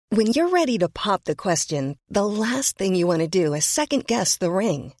When you're ready to pop the question, the last thing you want to do is second-guess the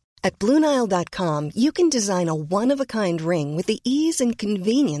ring. At BlueNile.com, you can design a one-of-a-kind ring with the ease and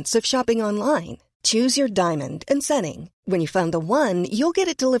convenience of shopping online. Choose your diamond and setting. When you find the one, you'll get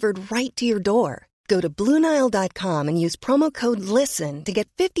it delivered right to your door. Go to BlueNile.com and use promo code LISTEN to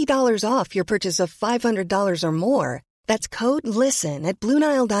get $50 off your purchase of $500 or more. That's code LISTEN at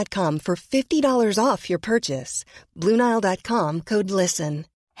BlueNile.com for $50 off your purchase. BlueNile.com, code LISTEN.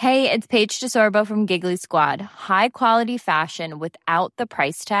 Hey, it's Paige DeSorbo from Giggly Squad. High quality fashion without the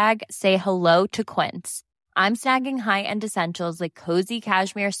price tag. Say hello to Quince. I'm snagging high-end essentials like cozy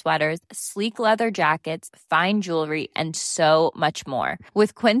cashmere sweaters, sleek leather jackets, fine jewelry, and so much more.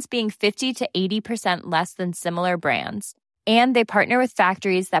 With Quince being 50 to 80% less than similar brands. And they partner with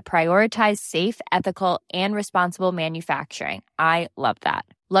factories that prioritize safe, ethical, and responsible manufacturing. I love that.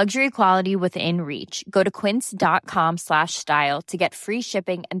 Luxury quality within reach. Go to quince.com/style to get free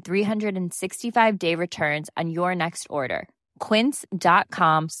shipping and 365-day returns on your next order.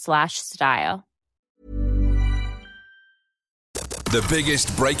 Quince.com/style. The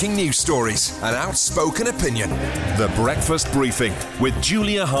biggest breaking news stories and outspoken opinion. The Breakfast Briefing with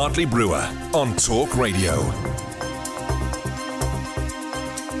Julia Hartley-Brewer on Talk Radio.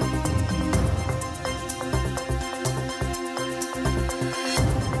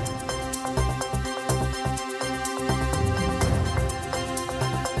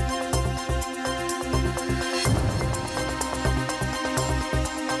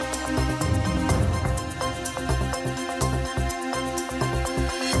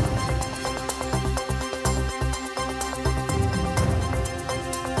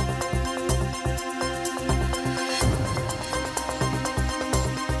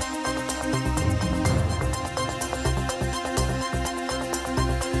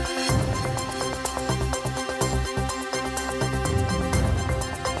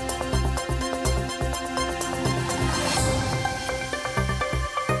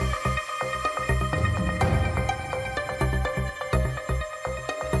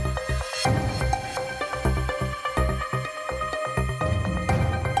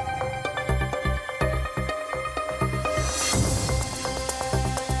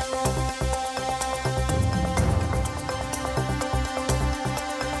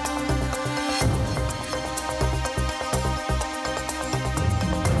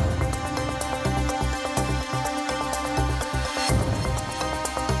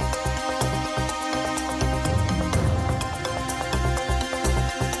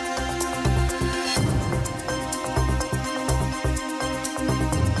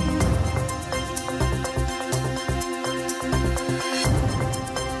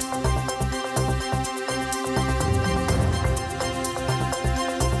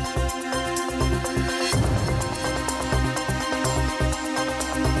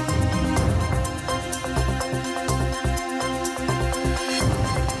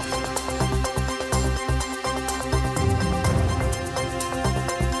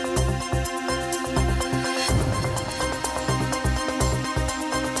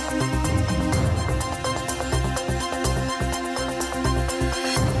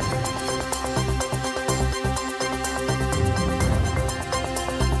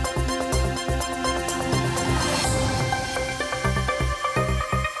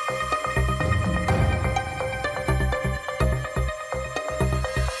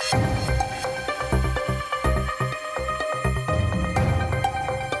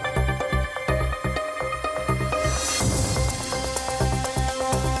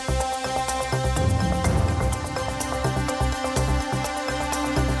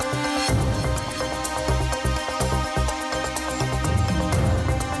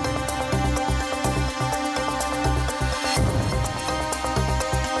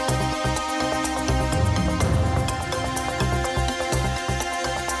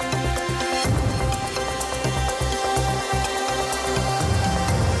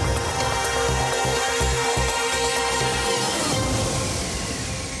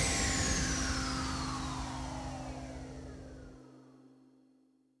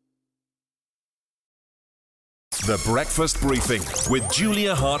 The Breakfast Briefing with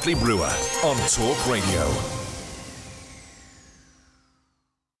Julia Hartley-Brewer on Talk Radio.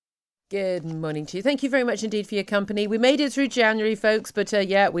 Good morning to you. Thank you very much indeed for your company. We made it through January, folks, but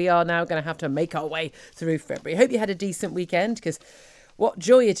we are now going to have to make our way through February. Hope you had a decent weekend because, what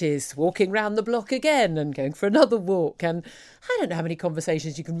joy it is walking round the block again and going for another walk. And I don't know how many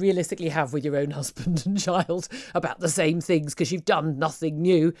conversations you can realistically have with your own husband and child about the same things because you've done nothing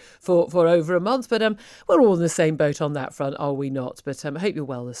new for over a month. But we're all in the same boat on that front, are we not? But I hope you're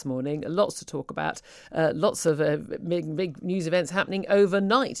well this morning. Lots to talk about. Lots of big news events happening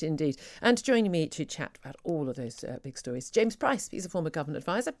overnight, indeed. And joining me to chat about all of those big stories, James Price. He's a former government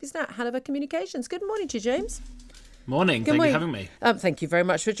advisor. He's now at Hanover Communications. Good morning to you, James. Morning. Thank you for having me. Thank you very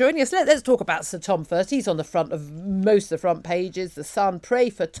much for joining us. Let's talk about Sir Tom first. He's on the front of most of the front pages. The Sun, pray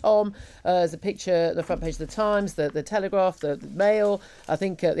for Tom. There's a picture, the front page of the Times, the Telegraph, the Mail. I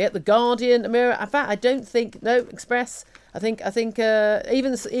think the Guardian, the Mirror. In fact, I don't think Express. I think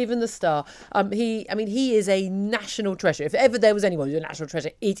even the Star. He is a national treasure. If ever there was anyone who's a national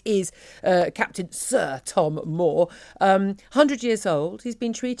treasure, it is Captain Sir Tom Moore. 100 years old. He's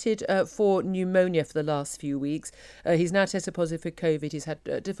been treated for pneumonia for the last few weeks. He's now tested positive for COVID. He's had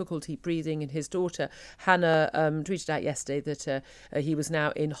difficulty breathing, and his daughter Hannah tweeted out yesterday that he was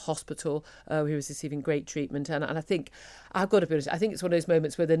now in hospital. He was receiving great treatment, and I think I've got to be honest. I think it's one of those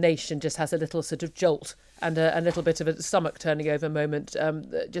moments where the nation just has a little sort of jolt and a little bit of a stomach turning over moment,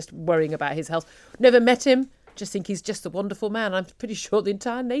 just worrying about his health. Never met him, just think he's just a wonderful man. I'm pretty sure the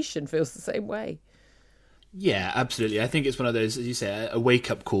entire nation feels the same way. Yeah, absolutely. I think it's one of those, as you say, a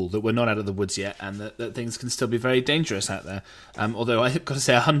wake-up call that we're not out of the woods yet and that things can still be very dangerous out there. Although I've got to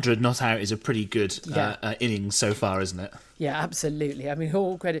say 100 not out is a pretty good innings so far, isn't it? Yeah, absolutely. I mean,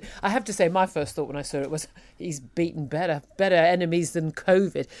 all credit. I have to say, my first thought when I saw it was he's beaten better enemies than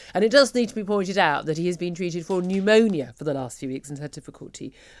COVID. And it does need to be pointed out that he has been treated for pneumonia for the last few weeks and had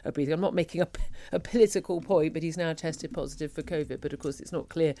difficulty breathing. I'm not making a political point, but he's now tested positive for COVID. But of course, it's not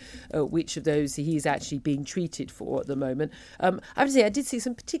clear which of those he's actually being treated for at the moment. I have to say, I did see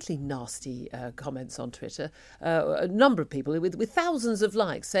some particularly nasty comments on Twitter. A number of people with thousands of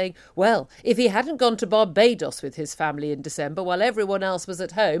likes saying, well, if he hadn't gone to Barbados with his family in December while everyone else was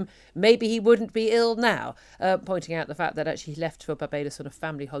at home, maybe he wouldn't be ill now, pointing out the fact that actually he left for Barbados on a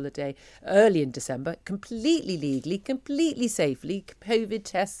family holiday early in December, completely legally, completely safely, COVID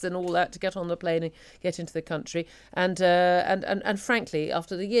tests and all that to get on the plane and get into the country. And frankly,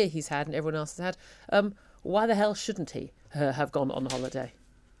 after the year he's had and everyone else has had, why the hell shouldn't he have gone on holiday?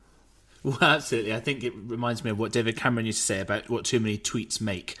 Well, absolutely. I think it reminds me of what David Cameron used to say about what too many tweets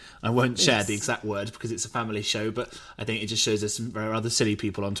make. I won't share the exact word because it's a family show, but I think it just shows there's some rather silly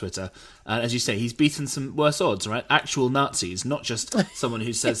people on Twitter. And as you say, he's beaten some worse odds, right? Actual Nazis, not just someone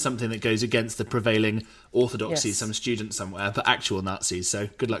who says something that goes against the prevailing orthodoxy, some student somewhere, but actual Nazis. So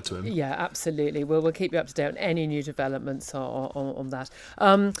good luck to him. Yeah, absolutely. We'll keep you up to date on any new developments on that.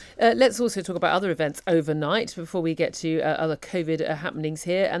 Let's also talk about other events overnight before we get to other COVID happenings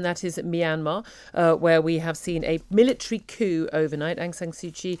here, and that is Myanmar, where we have seen a military coup overnight. Aung San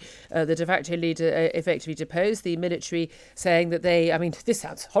Suu Kyi, the de facto leader, effectively deposed. The military saying that this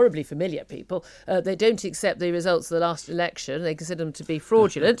sounds horribly familiar, people. They don't accept the results of the last election. They consider them to be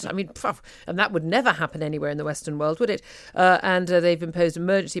fraudulent. And that would never happen anywhere in the Western world, would it? And they've imposed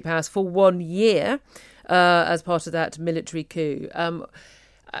emergency powers for 1 year as part of that military coup.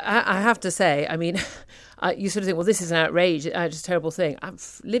 I have to say, you sort of think, well, this is an outrage, just a terrible thing.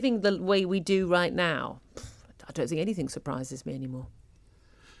 Living the way we do right now, I don't think anything surprises me anymore.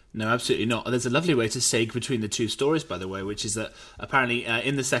 No, absolutely not. There's a lovely way to seg between the two stories, by the way, which is that apparently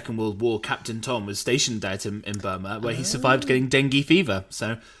in the Second World War, Captain Tom was stationed out in Burma, where he survived getting dengue fever.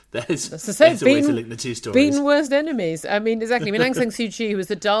 So there's a way to link the two stories. Beaten worst enemies. Exactly. Aung San Suu Kyi, who was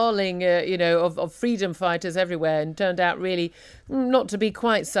the darling, of freedom fighters everywhere, and turned out really not to be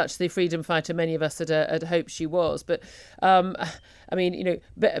quite such the freedom fighter many of us had hoped she was. But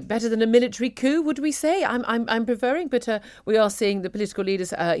better than a military coup, would we say? I'm preferring, but we are seeing the political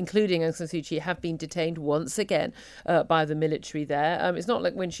leaders, including Aung San Suu Kyi, have been detained once again by the military there. It's not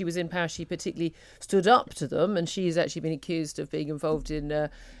like when she was in power she particularly stood up to them, and she's actually been accused of being involved in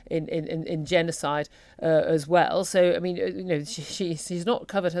genocide as well. So she's not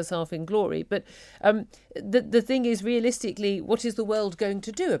covered herself in glory. But the thing is, realistically, what is the world going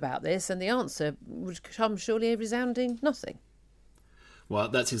to do about this? And the answer would come surely a resounding nothing. Well,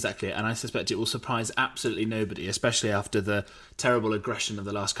 that's exactly it. And I suspect it will surprise absolutely nobody, especially after the terrible aggression of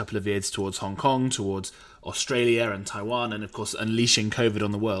the last couple of years towards Hong Kong, towards Australia and Taiwan, and of course unleashing COVID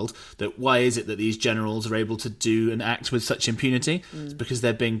on the world. That why is it that these generals are able to do and act with such impunity? It's because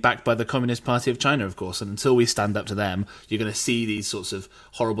they're being backed by the Communist Party of China, of course. And until we stand up to them, you're going to see these sorts of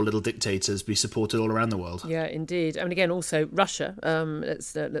horrible little dictators be supported all around the world. Yeah, indeed. Again, also Russia.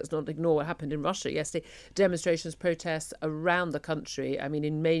 Let's not ignore what happened in Russia yesterday. Demonstrations, protests around the country.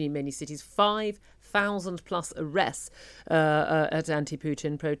 In many cities, 5 1,000 plus arrests at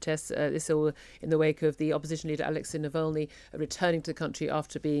anti-Putin protests. This all in the wake of the opposition leader Alexei Navalny returning to the country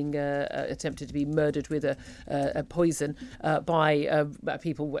after being attempted to be murdered with a poison by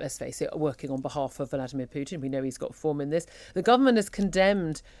people, let's face it, working on behalf of Vladimir Putin. We know he's got form in this. The government has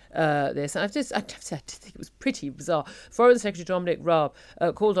condemned this. I have to think it was pretty bizarre. Foreign Secretary Dominic Raab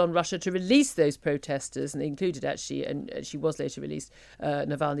called on Russia to release those protesters, and they included actually, and she was later released,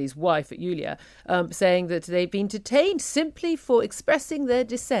 Navalny's wife, Yulia, saying that they've been detained simply for expressing their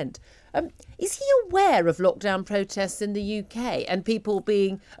dissent. Is he aware of lockdown protests in the UK and people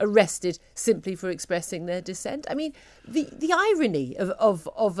being arrested simply for expressing their dissent? I mean, the irony of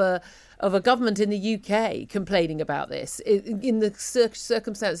a government in the UK complaining about this in the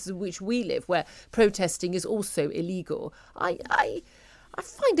circumstances in which we live, where protesting is also illegal, I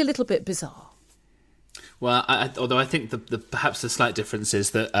find a little bit bizarre. Well, although I think perhaps the slight difference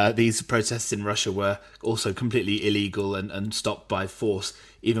is that these protests in Russia were also completely illegal and stopped by force,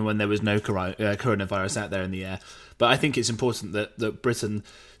 even when there was no coronavirus out there in the air. But I think it's important that Britain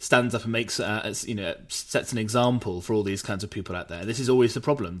stands up and makes, sets an example for all these kinds of people out there. This is always the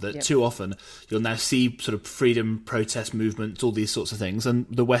problem, that too often you'll now see sort of freedom protest movements, all these sorts of things, and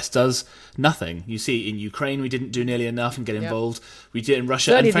the West does nothing. You see, in Ukraine, we didn't do nearly enough and get involved. We did in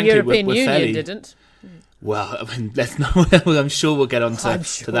Russia, certainly and frankly, the European we're Union fairly... didn't. Well, I mean, let's not. I'm sure we'll get on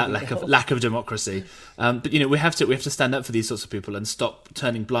to that lack of democracy. But we have to stand up for these sorts of people and stop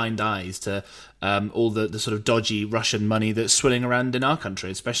turning blind eyes to all the sort of dodgy Russian money that's swirling around in our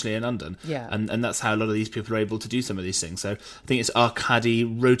country, especially in London. Yeah. And that's how a lot of these people are able to do some of these things. So I think it's Arkady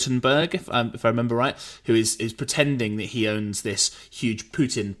Rotenberg, if I remember right, who is pretending that he owns this huge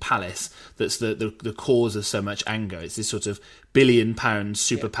Putin palace that's the cause of so much anger. It's this sort of £1 billion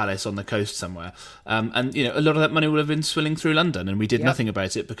super palace on the coast somewhere. And a lot of that money will have been swilling through London, and we did nothing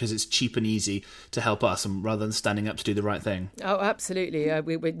about it because it's cheap and easy to help us, and rather than standing up to do the right thing. Oh, absolutely. I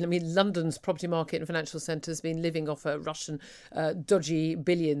mean, London's property market and financial centre has been living off Russian dodgy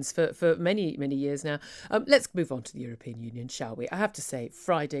billions for many, many years now. Let's move on to the European Union, shall we? I have to say,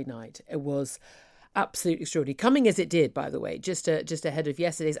 Friday night, it was absolutely extraordinary. Coming as it did, by the way, just ahead of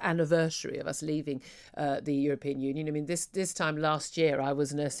yesterday's anniversary of us leaving the European Union. I mean, this time last year, I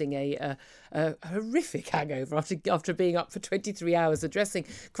was nursing a horrific hangover after being up for 23 hours, addressing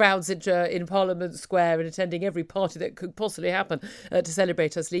crowds in Parliament Square and attending every party that could possibly happen to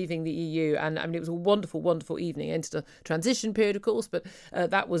celebrate us leaving the EU. And I mean, it was a wonderful, wonderful evening. Entered a transition period, of course, but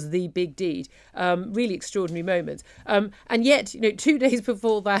that was the big deed. Really extraordinary moments. And yet, 2 days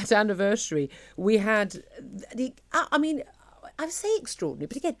before that anniversary, we had I say extraordinary,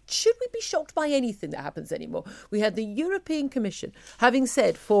 but again, should we be shocked by anything that happens anymore? We had the European Commission having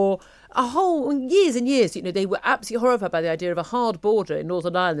said for a whole years and years, they were absolutely horrified by the idea of a hard border in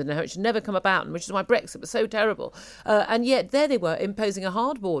Northern Ireland and how it should never come about, and which is why Brexit was so terrible. And yet there they were imposing a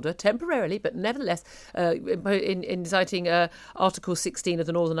hard border temporarily, but nevertheless in citing Article 16 of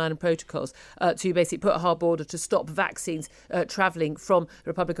the Northern Ireland Protocols to basically put a hard border to stop vaccines travelling from the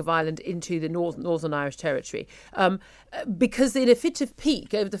Republic of Ireland into the Northern Irish Territory. Because in a fit of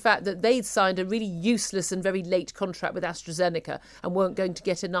pique over the fact that they'd signed a really useless and very late contract with AstraZeneca and weren't going to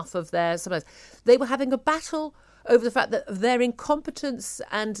get enough of their supplies, they were having a battle over the fact that their incompetence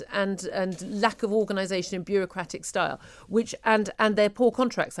and lack of organisation and bureaucratic style, and their poor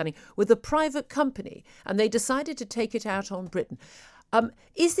contract signing with a private company, and they decided to take it out on Britain.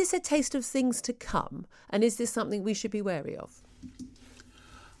 Is this a taste of things to come, and is this something we should be wary of?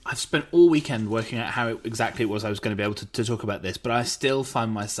 I've spent all weekend working out how exactly it was I was going to be able to talk about this, but I still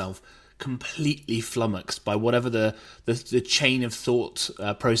find myself completely flummoxed by whatever the chain of thought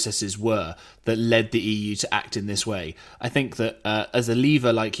processes were that led the EU to act in this way. I think that as a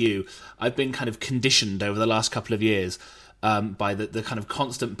leaver like you, I've been kind of conditioned over the last couple of years by the kind of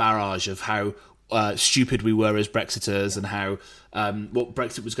constant barrage of how stupid we were as Brexiters, and how what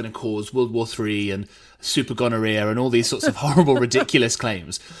Brexit was going to cause, World War III and super gonorrhea and all these sorts of horrible, ridiculous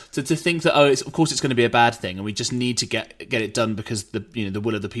claims. To think that, of course it's going to be a bad thing and we just need to get it done because the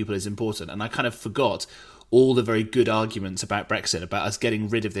will of the people is important. And I kind of forgot all the very good arguments about Brexit, about us getting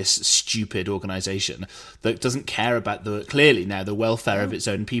rid of this stupid organisation that doesn't care about clearly now the welfare of its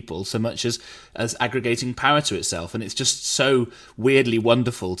own people so much as aggregating power to itself. And it's just so weirdly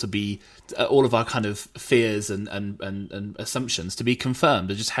wonderful to be all of our kind of fears and assumptions to be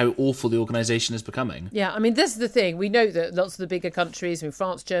confirmed, of just how awful the organisation is becoming. Yeah, I mean, this is the thing. We know that lots of the bigger countries,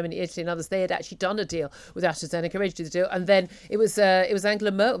 France, Germany, Italy and others, they had actually done a deal with AstraZeneca, ready to do the deal. And then it was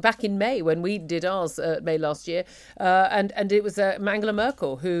Angela Merkel back in May when we did ours, May last year, and it was Angela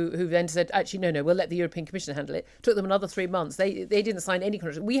Merkel who then said, actually, no, we'll let the European Commission handle it. Took them another 3 months. They didn't sign any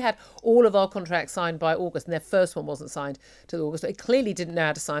contracts. We had all of our contracts signed by August, and their first one wasn't signed till August. They clearly didn't know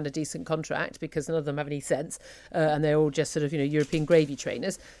how to sign a decent contract because none of them have any sense, and they're all just sort of European gravy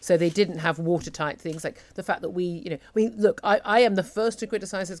trainers. So they didn't have watertight things like the fact that look, I am the first to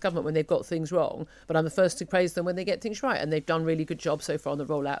criticise this government when they've got things wrong, but I'm the first to praise them when they get things right, and they've done really good job so far on the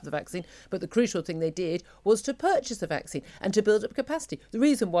rollout of the vaccine. But the crucial thing they did was to purchase the vaccine and to build up capacity. The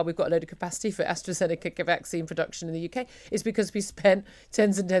reason why we've got a load of capacity for AstraZeneca vaccine production in the UK is because we spent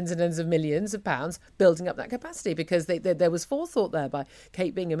tens and tens and tens of millions of pounds building up that capacity, because there was forethought there by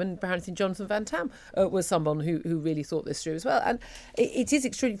Kate Bingham, and apparently Jonathan Van Tam was someone who really thought this through as well. And it is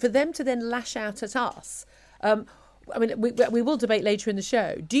extraordinary for them to then lash out at us. I mean, we will debate later in the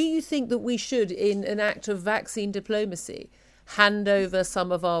show. Do you think that we should, in an act of vaccine diplomacy, hand over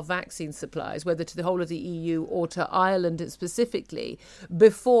some of our vaccine supplies, whether to the whole of the EU or to Ireland specifically,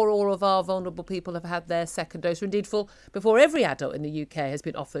 before all of our vulnerable people have had their second dose, or indeed before every adult in the UK has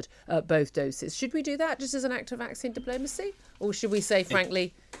been offered both doses? Should we do that just as an act of vaccine diplomacy? Or should we say,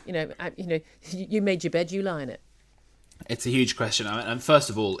 frankly, you made your bed, you lie in it? It's a huge question. And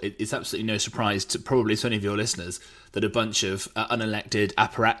first of all, it's absolutely no surprise to probably so many of your listeners that a bunch of unelected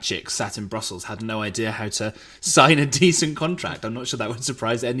apparatchiks sat in Brussels had no idea how to sign a decent contract. I'm not sure that would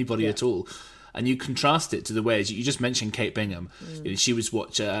surprise anybody at all. And you contrast it to the ways you just mentioned Kate Bingham. She was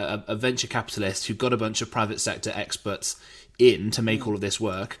a venture capitalist who got a bunch of private sector experts in to make all of this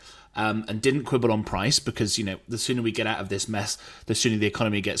work. And didn't quibble on price, because the sooner we get out of this mess, the sooner the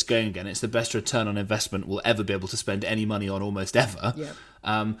economy gets going again. It's the best return on investment we'll ever be able to spend any money on, almost ever.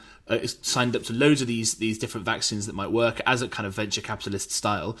 Signed up to loads of these different vaccines that might work as a kind of venture capitalist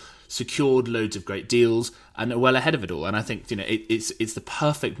style, secured loads of great deals, and are well ahead of it all. And I think it's the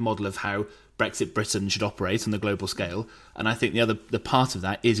perfect model of how Brexit Britain should operate on the global scale. And I think the part of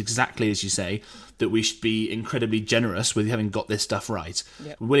that is exactly as you say, that we should be incredibly generous with having got this stuff right.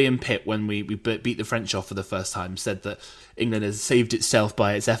 Yep. William Pitt, when we beat the French off for the first time, said that England has saved itself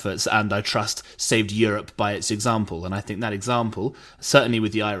by its efforts, and I trust saved Europe by its example. And I think that example, certainly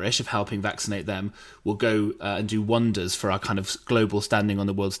with the Irish, of helping vaccinate them, will go and do wonders for our kind of global standing on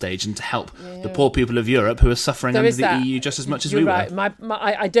the world stage, and to help the poor people of Europe who are suffering under the EU just as much as we were. You're right.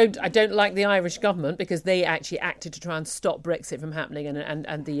 I don't like the Irish government, because they actually acted to try and stop Brexit from happening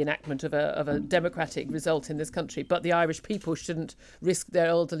and the enactment of a democratic result in this country. But the Irish people shouldn't risk their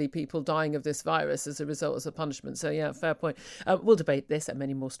elderly people dying of this virus as a result, as a punishment. So yeah, fair point. We'll debate this and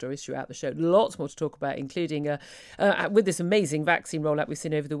many more stories throughout the show. Lots more to talk about, including with this amazing vaccine rollout we've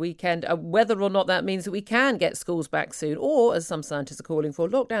seen over the weekend, whether or not that means that we can get schools back soon, or, as some scientists are calling for,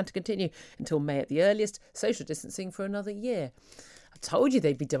 lockdown to continue until May at the earliest, social distancing for another year. I told you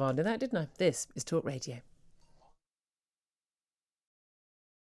they'd be demanding that, didn't I? This is Talk Radio.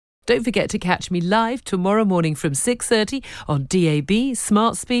 Don't forget to catch me live tomorrow morning from 6:30 on DAB,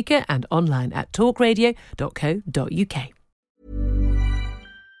 smart speaker, and online at talkradio.co.uk.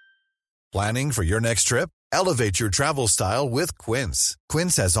 Planning for your next trip? Elevate your travel style with Quince.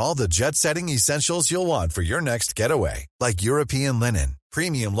 Quince has all the jet-setting essentials you'll want for your next getaway, like European linen,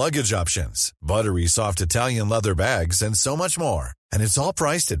 premium luggage options, buttery soft Italian leather bags, and so much more. And it's all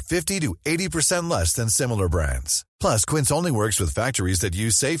priced at 50 to 80% less than similar brands. Plus, Quince only works with factories that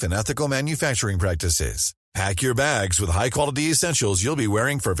use safe and ethical manufacturing practices. Pack your bags with high-quality essentials you'll be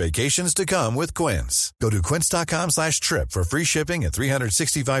wearing for vacations to come with Quince. Go to quince.com/trip for free shipping and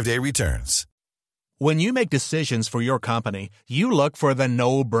 365-day returns. When you make decisions for your company, you look for the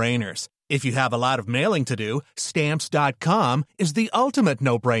no-brainers. If you have a lot of mailing to do, Stamps.com is the ultimate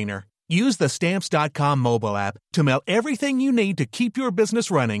no-brainer. Use the Stamps.com mobile app to mail everything you need to keep your business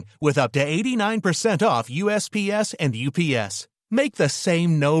running with up to 89% off USPS and UPS. Make the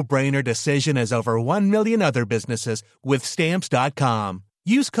same no-brainer decision as over 1 million other businesses with Stamps.com.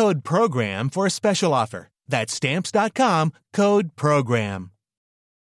 Use code PROGRAM for a special offer. That's Stamps.com, code PROGRAM.